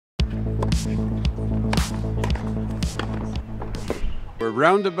We're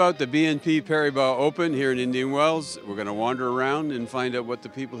roundabout the BNP Paribas Open here in Indian Wells. We're going to wander around and find out what the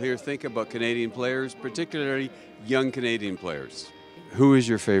people here think about Canadian players, particularly young Canadian players. Who is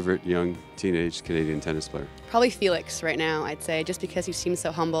your favorite young teenage Canadian tennis player? Probably Felix right now, I'd say, just because he seems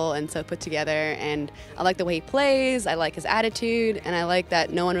so humble and so put together, and I like the way he plays, I like his attitude, and I like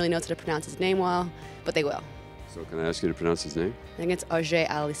that no one really knows how to pronounce his name well, but they will. So can I ask you to pronounce his name? I think it's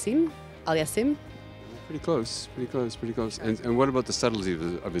Auger-Aliassime. Pretty close, pretty close, pretty close. And what about the subtlety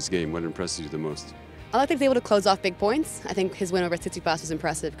of his game? What impresses you the most? I like that he's able to close off big points. I think his win over Tsitsipas was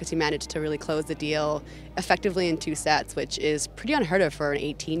impressive because he managed to really close the deal effectively in 2 sets, which is pretty unheard of for an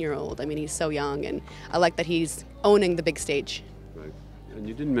 18-year-old. I mean, he's so young, and I like that he's owning the big stage. Right. And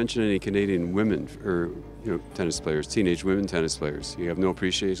you didn't mention any Canadian women or tennis players, teenage women tennis players. You have no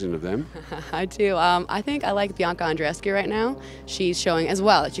appreciation of them? I do. I think I like Bianca Andreescu right now. She's showing as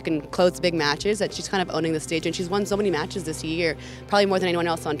well that she can close big matches, that she's kind of owning the stage, and she's won so many matches this year, probably more than anyone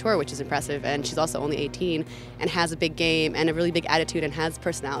else on tour, which is impressive. And she's also only 18 and has a big game and a really big attitude and has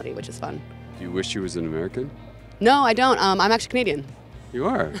personality, which is fun. Do you wish she was an American? No, I don't. I'm actually Canadian. You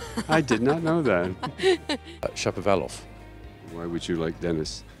are? I did not know that. Shapovalov. Why would you like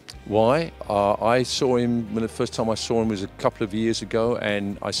Dennis? Why? I saw him when the first time I saw him was a couple of years ago,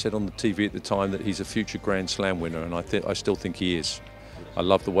 and I said on the TV at the time that he's a future Grand Slam winner, and I still think he is. I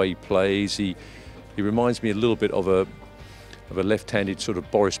love the way he plays. He reminds me a little bit of a left-handed sort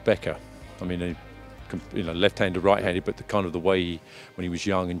of Boris Becker. I mean, left-handed, right-handed, but the way when he was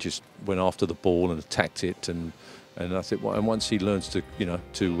young and just went after the ball and attacked it, and I think and once he learns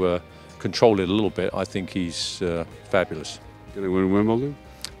to control it a little bit, I think he's fabulous. Going to win Wimbledon?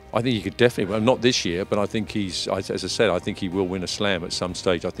 I think he could definitely, well, not this year, but I think as I said, I think he will win a slam at some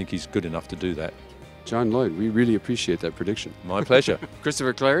stage. I think he's good enough to do that. John Lloyd, we really appreciate that prediction. My pleasure.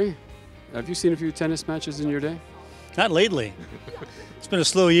 Christopher Clary, have you seen a few tennis matches in your day? Not lately. It's been a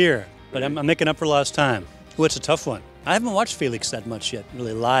slow year, but I'm making up for lost time. Oh, it's a tough one. I haven't watched Felix that much yet,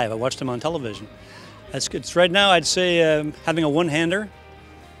 really live. I watched him on television. That's good. Right now, I'd say having a one-hander,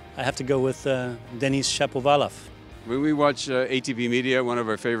 I have to go with Denis Shapovalov. When we watch ATP Media, one of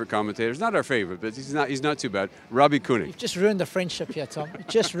our favorite commentators, not our favorite, but he's not too bad, Robbie Koenig. You've just ruined the friendship here, Tom. You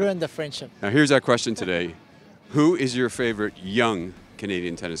just ruined the friendship. Now here's our question today. Who is your favorite young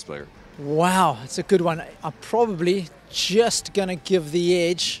Canadian tennis player? Wow, that's a good one. I'm probably just going to give the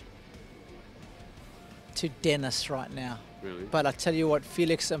edge to Dennis right now. Really? But I tell you what,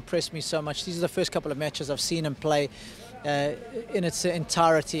 Felix impressed me so much. These are the first couple of matches I've seen him play in its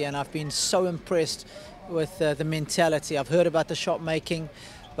entirety, and I've been so impressed with the mentality. I've heard about the shot making,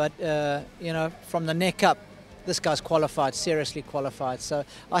 but from the neck up, this guy's qualified, seriously qualified. So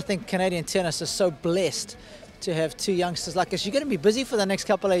I think Canadian tennis is so blessed to have 2 youngsters like this. You're going to be busy for the next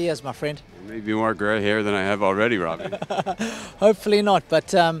couple of years, my friend. Maybe more grey hair than I have already, Robbie. Hopefully not,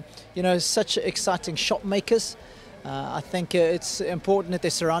 but such exciting shot makers. I think it's important that they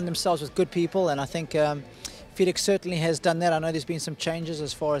surround themselves with good people, and I think Felix certainly has done that. I know there's been some changes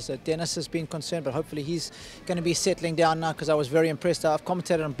as far as Dennis has been concerned, but hopefully he's going to be settling down now, because I was very impressed. I've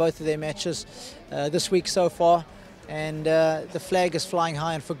commentated on both of their matches this week so far, and the flag is flying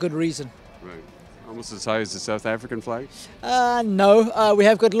high, and for good reason. Right. Almost as high as the South African flag? No. We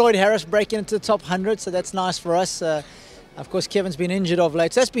have got Lloyd Harris breaking into the top 100, so that's nice for us. Of course, Kevin's been injured of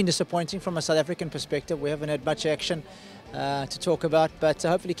late, so that's been disappointing from a South African perspective. We haven't had much action to talk about, but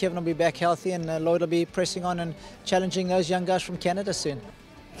hopefully Kevin will be back healthy, and Lloyd will be pressing on and challenging those young guys from Canada soon.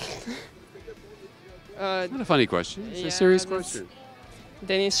 Not a funny question. It's a serious question.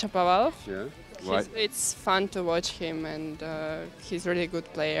 Denis Shapovalov. Yeah. Why? It's fun to watch him, and he's really a good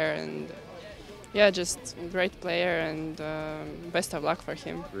player, and just a great player, and best of luck for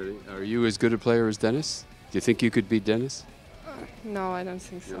him. Really? Are you as good a player as Dennis? Do you think you could beat Dennis? No, I don't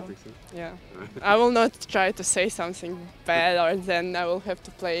think so. You don't think so? Yeah. I will not try to say something bad, or then I will have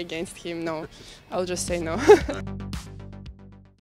to play against him. No, I'll just say no.